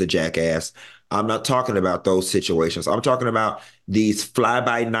becomes a jackass. I'm not talking about those situations. I'm talking about these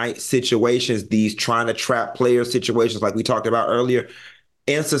fly-by-night situations, these trying to trap player situations like we talked about earlier.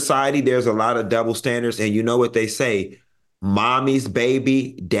 In society, there's a lot of double standards. And you know what they say, mommy's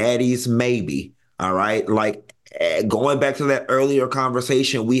baby, daddy's maybe. All right. Like, going back to that earlier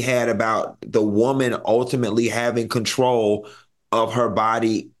conversation we had about the woman ultimately having control of her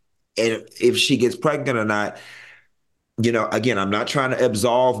body and if she gets pregnant or not. Again, I'm not trying to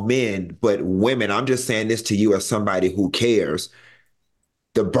absolve men, but women, I'm just saying this to you as somebody who cares.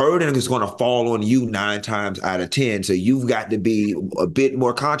 The burden is going to fall on you 9 times out of 10. So you've got to be a bit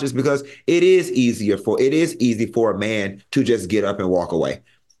more conscious because it is easy for a man to just get up and walk away.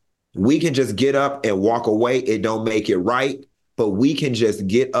 We can just get up and walk away. It don't make it right, but we can just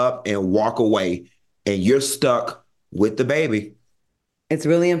get up and walk away and you're stuck with the baby. It's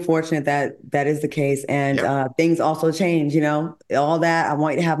really unfortunate that that is the case. And things also change, all that. I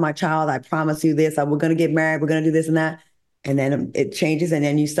want you to have my child. I promise you this. We're going to get married. We're going to do this and that. And then it changes and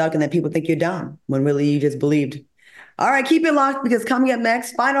then you stuck and then people think you're dumb when really you just believed. All right, keep it locked because coming up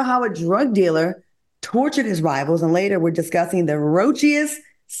next, find out how a drug dealer tortured his rivals. And later we're discussing the roachiest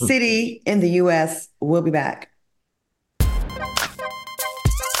city in the U.S. We'll be back.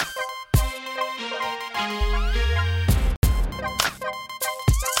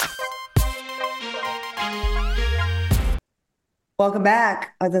 Welcome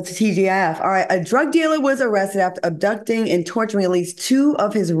back to TGF. All right. A drug dealer was arrested after abducting and torturing at least 2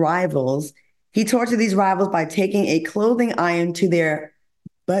 of his rivals. He tortured these rivals by taking a clothing iron to their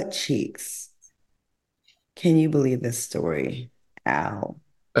butt cheeks. Can you believe this story, Al?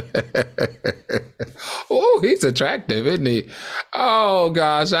 Oh, he's attractive, isn't he? Oh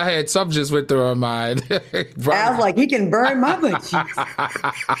gosh, I had something just went through my mind. I was like, he can burn my butt cheeks.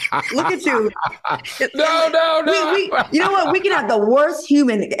 Look at you. No. You know what? We can have the worst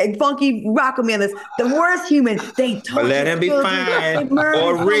human. Funky rock with me on this. The worst human. They But let him be children, fine they murder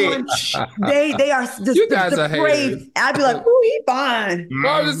or someone. rich. They are just You guys are haters. depraved. I'd be like, oh, he fine.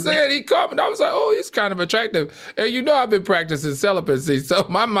 Well, I was just saying, he called me, and I was like, oh, he's kind of attractive. And you know, I've been practicing celibacy, so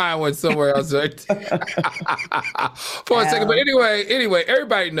my mind went somewhere else right for a second. But anyway,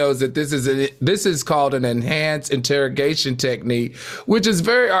 everybody knows that this is called an enhanced interrogation technique, which is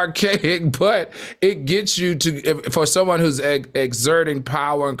very archaic, but it gets you to, for someone who's exerting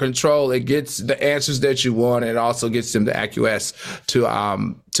power and control, it gets the answers that you want, and it also gets them to acquiesce to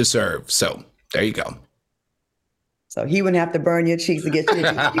serve. So there you go. So he wouldn't have to burn your cheeks to get you. Look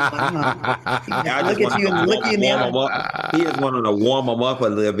at you and look you in the eye. He just wanted to warm them up a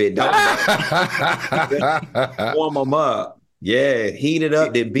little bit. Warm them up. Yeah, heat it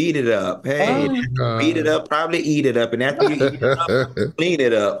up, then beat it up. Hey, beat it up, probably eat it up. And after you eat it up, clean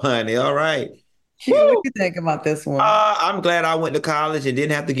it up, honey. All right. What do you think about this one? I'm glad I went to college and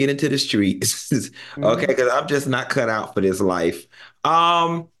didn't have to get into the streets. Okay, because I'm just not cut out for this life.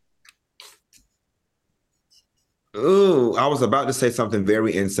 Ooh, I was about to say something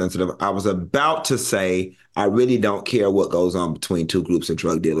very insensitive. I was about to say, I really don't care what goes on between two groups of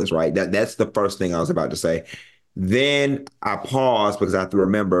drug dealers, right? That's the first thing I was about to say. Then I paused because I have to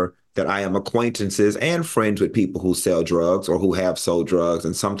remember that I am acquaintances and friends with people who sell drugs or who have sold drugs.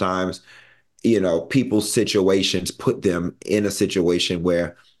 And sometimes, people's situations put them in a situation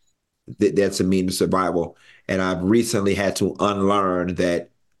where that's a means of survival. And I've recently had to unlearn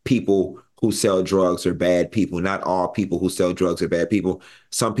that people who sell drugs are bad people. Not all people who sell drugs are bad people.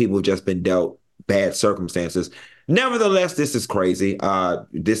 Some people have just been dealt bad circumstances. Nevertheless, this is crazy.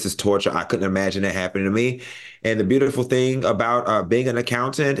 This is torture. I couldn't imagine that happening to me. And the beautiful thing about being an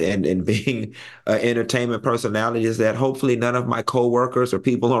accountant and being an entertainment personality is that hopefully none of my coworkers or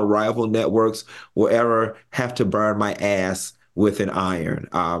people on rival networks will ever have to burn my ass with an iron.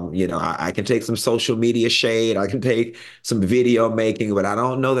 I can take some social media shade. I can take some video making, but I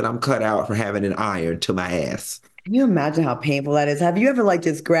don't know that I'm cut out for having an iron to my ass. Can you imagine how painful that is? Have you ever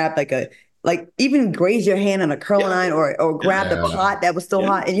just grabbed even graze your hand on a curling iron or grab the pot that was still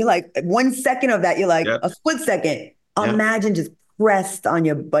hot and you're like 1 second of that, you're like a split second. Imagine just pressed on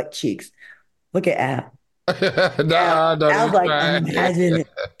your butt cheeks. Look at Al. No, I was like, imagine it.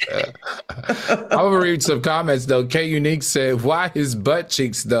 I'm gonna read some comments though. K Unique said, "Why his butt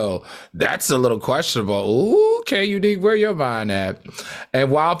cheeks though? That's a little questionable." Ooh, K Unique, where your mind at?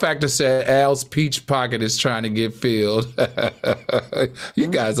 And Wild Factor said, "Al's peach pocket is trying to get filled." You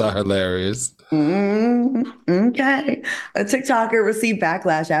guys are hilarious. Okay. A TikToker received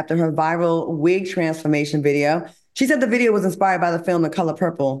backlash after her viral wig transformation video. She said the video was inspired by the film The Color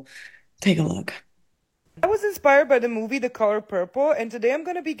Purple. Take a look. I was inspired by the movie The Color Purple, and today I'm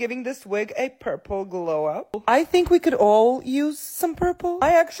going to be giving this wig a purple glow up. I think we could all use some purple.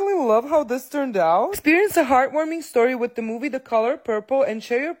 I actually love how this turned out. Experience a heartwarming story with the movie The Color Purple and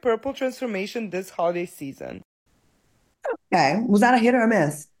share your purple transformation this holiday season. Okay. Was that a hit or a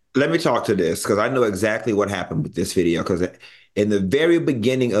miss? Let me talk to this because I know exactly what happened with this video. Because in the very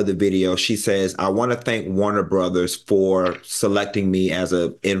beginning of the video, she says, "I want to thank Warner Brothers for selecting me as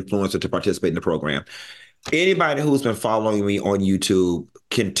an influencer to participate in the program." Anybody who's been following me on YouTube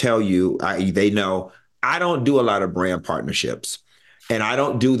can tell you, they know I don't do a lot of brand partnerships. And I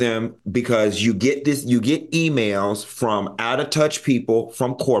don't do them because you get emails from out of touch people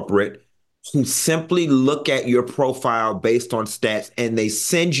from corporate who simply look at your profile based on stats and they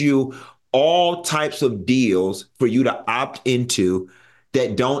send you all types of deals for you to opt into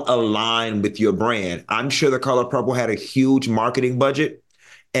that don't align with your brand. I'm sure The Color Purple had a huge marketing budget.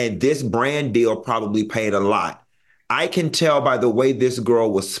 And this brand deal probably paid a lot. I can tell by the way this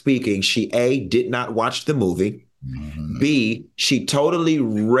girl was speaking, she A, did not watch the movie. B, she totally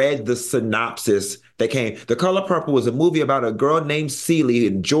read the synopsis that came. The Color Purple was a movie about a girl named Celie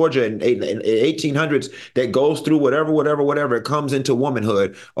in Georgia in 1800s that goes through whatever, it comes into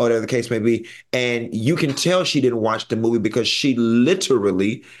womanhood, or whatever the case may be. And you can tell she didn't watch the movie because she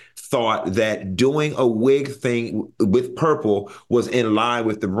literally thought that doing a wig thing with purple was in line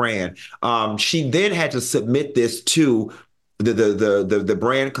with the brand. She then had to submit this to the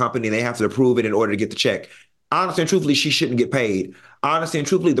brand company. They have to approve it in order to get the check. Honestly and truthfully, she shouldn't get paid. Honestly and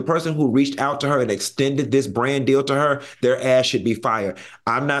truthfully, the person who reached out to her and extended this brand deal to her, their ass should be fired.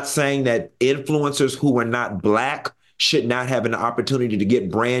 I'm not saying that influencers who are not Black should not have an opportunity to get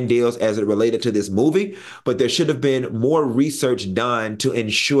brand deals as it related to this movie, but there should have been more research done to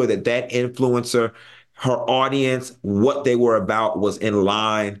ensure that that influencer, her audience, what they were about was in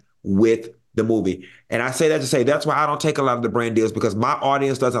line with the movie. And I say that to say that's why I don't take a lot of the brand deals, because my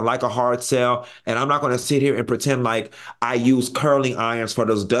audience doesn't like a hard sell. And I'm not going to sit here and pretend like I use curling irons for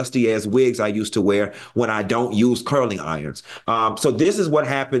those dusty ass wigs I used to wear when I don't use curling irons. So this is what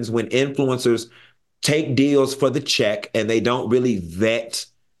happens when influencers take deals for the check and they don't really vet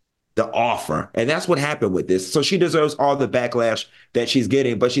the offer. And that's what happened with this. So she deserves all the backlash that she's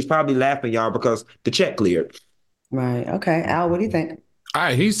getting, but she's probably laughing, y'all, because the check cleared. Right. Okay. Al, what do you think?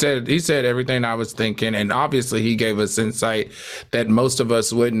 He said everything I was thinking, and obviously he gave us insight that most of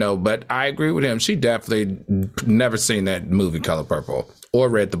us would know. But I agree with him. She definitely never seen that movie Color Purple or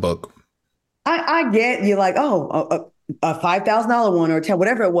read the book. I get you're like, oh, a $5,000 one or 10,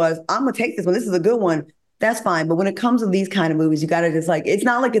 whatever it was. I'm gonna take this one. This is a good one. That's fine. But when it comes to these kind of movies, you gotta just like, it's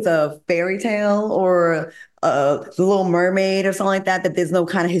not like it's a fairy tale or a Little Mermaid or something like that. That there's no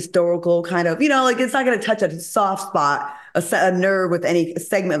kind of historical kind of, like it's not gonna touch a soft spot, a nerve with any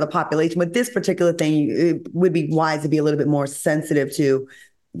segment of the population. But this particular thing, it would be wise to be a little bit more sensitive to,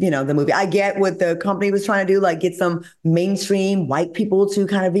 the movie. I get what the company was trying to do, like get some mainstream white people to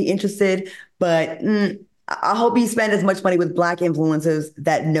kind of be interested. But I hope you spend as much money with Black influencers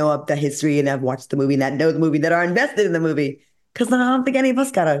that know of the history and have watched the movie and that know the movie, that are invested in the movie. Because I don't think any of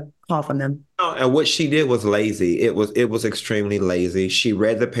us got a call from them. And what she did was lazy. It was extremely lazy. She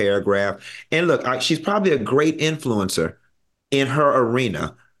read the paragraph. And look, she's probably a great influencer in her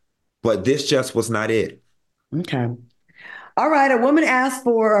arena, but this just was not it. Okay. All right. A woman asked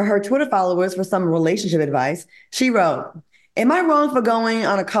for her Twitter followers for some relationship advice. She wrote, "Am I wrong for going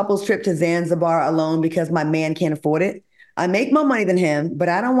on a couple's trip to Zanzibar alone because my man can't afford it? I make more money than him, but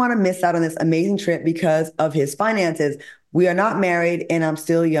I don't want to miss out on this amazing trip because of his finances. We are not married and I'm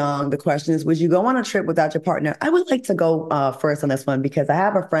still young. The question is, would you go on a trip without your partner?" I would like to go first on this one because I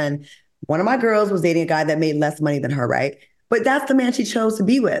have a friend. One of my girls was dating a guy that made less money than her, right? But that's the man she chose to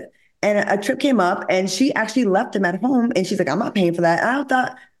be with. And a trip came up and she actually left him at home. And she's like, "I'm not paying for that." And I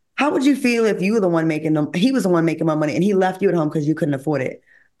thought, how would you feel if you were the one making them? He was the one making more money and he left you at home because you couldn't afford it.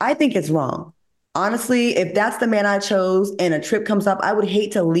 I think it's wrong. Honestly, if that's the man I chose and a trip comes up, I would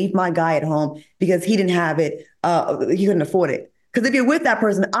hate to leave my guy at home because he didn't have it. He couldn't afford it. Because if you're with that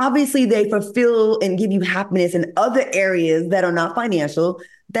person, obviously they fulfill and give you happiness in other areas that are not financial,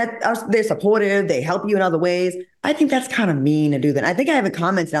 they're supportive, they help you in other ways. I think that's kind of mean to do that. I think I haven't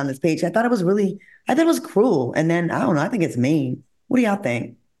commented on this page. I thought it was cruel. And then, I don't know, I think it's mean. What do y'all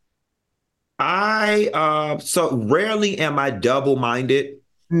think? So rarely am I double-minded,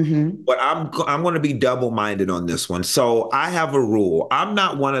 but I'm going to be double-minded on this one. So I have a rule. I'm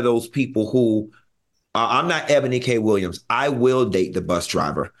not one of those people who, I'm not Ebony K. Williams. I will date the bus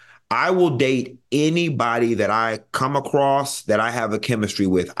driver. I will date anybody that I come across that I have a chemistry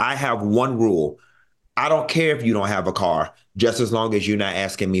with. I have one rule. I don't care if you don't have a car, just as long as you're not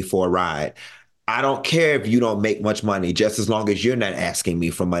asking me for a ride. I don't care if you don't make much money, just as long as you're not asking me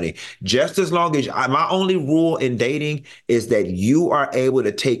for money. Just as long as my only rule in dating is that you are able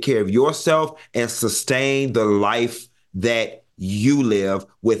to take care of yourself and sustain the life that you live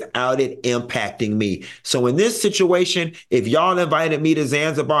without it impacting me. So in this situation, if y'all invited me to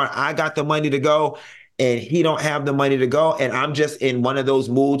Zanzibar and I got the money to go and he don't have the money to go, and I'm just in one of those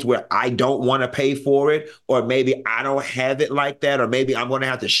moods where I don't want to pay for it, or maybe I don't have it like that, or maybe I'm going to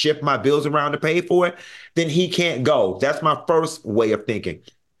have to shift my bills around to pay for it, then he can't go. That's my first way of thinking.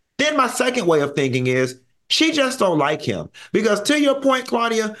 Then my second way of thinking is she just don't like him. Because to your point,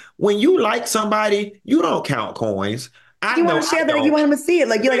 Claudia, when you like somebody, you don't count coins. You want to share that, you want him to see it.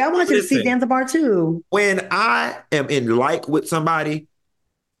 Like, you're like, I want you to see Zanzibar too. When I am in like with somebody,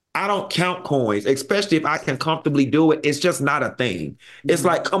 I don't count coins, especially if I can comfortably do it. It's just not a thing. It's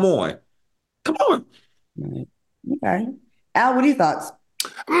like, come on. Okay. Al, what are your thoughts?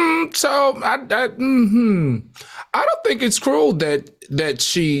 I don't think it's cruel that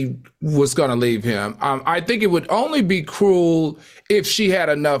she was going to leave him. I think it would only be cruel if she had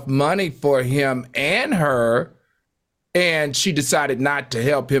enough money for him and her, and she decided not to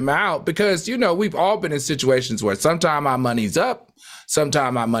help him out, because, we've all been in situations where sometimes our money's up,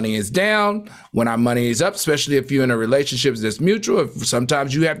 sometimes our money is down. When our money is up, especially if you're in a relationship that's mutual,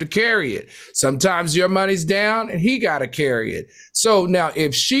 sometimes you have to carry it. Sometimes your money's down and he got to carry it. So now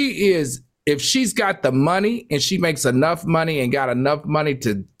if she's got the money and she makes enough money and got enough money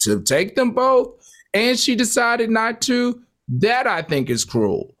to take them both, and she decided not to, that I think is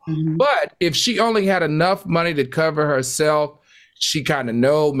cruel. But if she only had enough money to cover herself, she kind of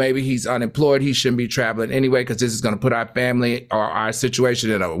know maybe he's unemployed. He shouldn't be traveling anyway because this is going to put our family or our situation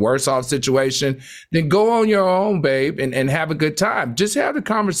in a worse off situation. Then go on your own, babe, and have a good time. Just have the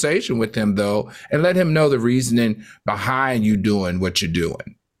conversation with him, though, and let him know the reasoning behind you doing what you're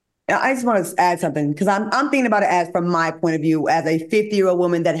doing. I just want to add something because I'm thinking about it as from my point of view as a 50-year-old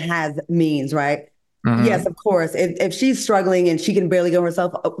woman that has means, right? Mm-hmm. Yes, of course. If she's struggling and she can barely go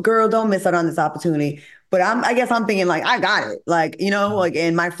herself, girl, don't miss out on this opportunity. But I guess I'm thinking like, I got it. Like,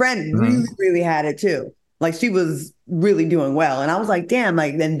 and my friend really, really had it too. Like she was really doing well. And I was like, damn,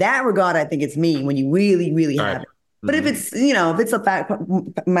 like in that regard, I think it's mean when you really, really have it. But if it's, if it's a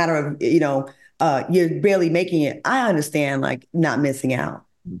matter of, you're barely making it, I understand like not missing out.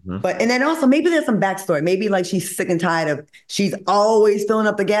 Mm-hmm. And then also maybe there's some backstory. Maybe like she's sick and tired of she's always filling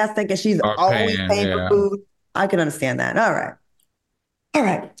up the gas tank and she's always paying for food. I can understand that. All right.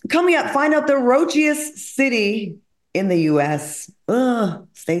 Coming up, find out the roachiest city in the U.S.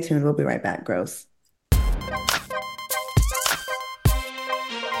 Stay tuned. We'll be right back. Gross.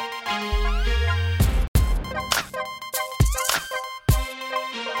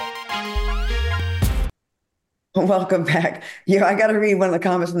 Welcome back. I got to read one of the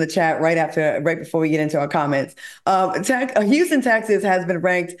comments from the chat right before we get into our comments. Houston, Texas has been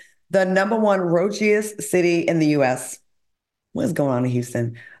ranked the #1 roachiest city in the U.S. What's going on in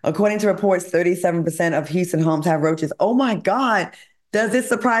Houston? According to reports, 37% of Houston homes have roaches. Oh my God. Does this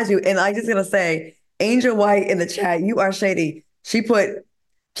surprise you? And I'm just going to say, Angel White in the chat, you are shady. She put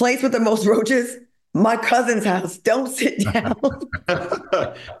place with the most roaches. My cousin's house. Don't sit down.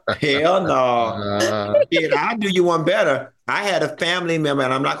 Hell no. I'll do you one better. I had a family member,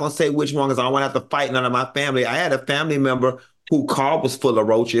 and I'm not going to say which one because I don't want to have to fight none of my family. I had a family member whose car was full of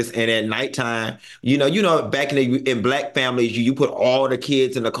roaches, and at nighttime, back in black families, you put all the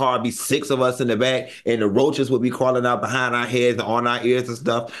kids in the car, be 6 of us in the back, and the roaches would be crawling out behind our heads and on our ears and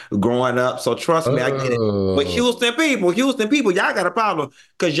stuff growing up. So trust me, I get it. But Houston people, y'all got a problem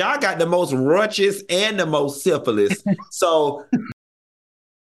because y'all got the most roaches and the most syphilis. So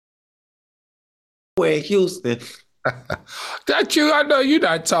we're in Houston. That's you. I know you're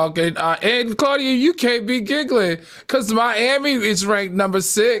not talking. And Claudia, you can't be giggling because Miami is ranked number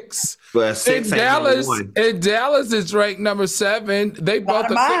 6. But 6 in Dallas, it's ranked number 7. They both are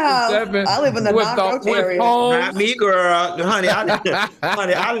 6 and 7. I live in the non-roach area. Not me, girl. Honey, I live.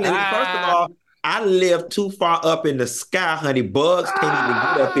 First of all, I live too far up in the sky, honey. Bugs can't even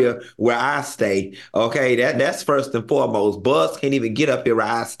get up here where I stay. Okay, that's first and foremost. Bugs can't even get up here where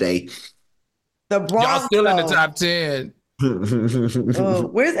I stay. The Bronx, y'all still in the top 10.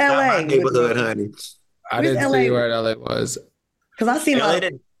 Where's LA? My neighborhood, honey. I didn't see where LA was. Because I seen LA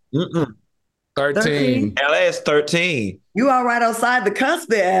 13. LA is 13. You are right outside the cusp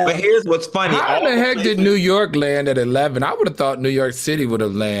there. But here's what's funny. How the heck did New York land at 11? I would have thought New York City would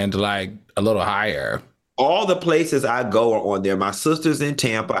have landed like a little higher. All the places I go are on there. My sister's in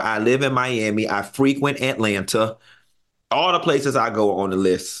Tampa. I live in Miami. I frequent Atlanta. All the places I go are on the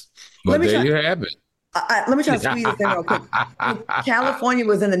list. Well, there you have it. Let me try to squeeze this in real quick. California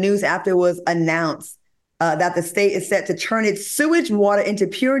was in the news after it was announced that the state is set to turn its sewage water into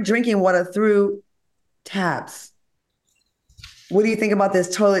pure drinking water through taps. What do you think about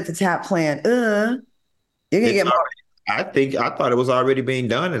this toilet to tap plan? You're gonna get more. I thought it was already being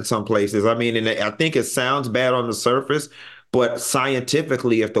done in some places. I mean, and I think it sounds bad on the surface, but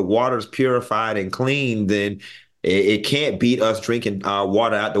scientifically, if the water is purified and clean, then it can't beat us drinking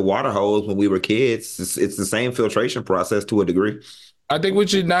water out the water hose when we were kids. It's the same filtration process to a degree. I think we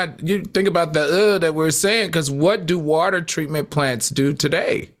should you think about the that we're saying, because what do water treatment plants do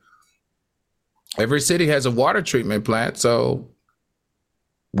today? Every city has a water treatment plant, so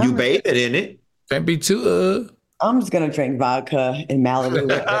you bathe it in it. Can't be too I'm just gonna drink vodka in Malibu.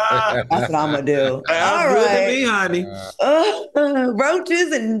 That's what I'm gonna do. All right, good to me, honey.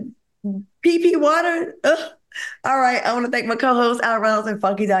 Roaches and pee water. All right. I want to thank my co-hosts, Al Reynolds and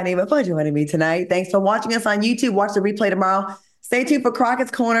Funky Dineva, for joining me tonight. Thanks for watching us on YouTube. Watch the replay tomorrow. Stay tuned for Crockett's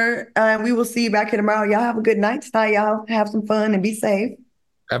Corner. We will see you back here tomorrow. Y'all have a good night tonight. Y'all have some fun and be safe.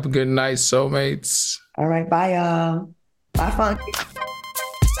 Have a good night, soulmates. All right. Bye, y'all. Bye, Funky.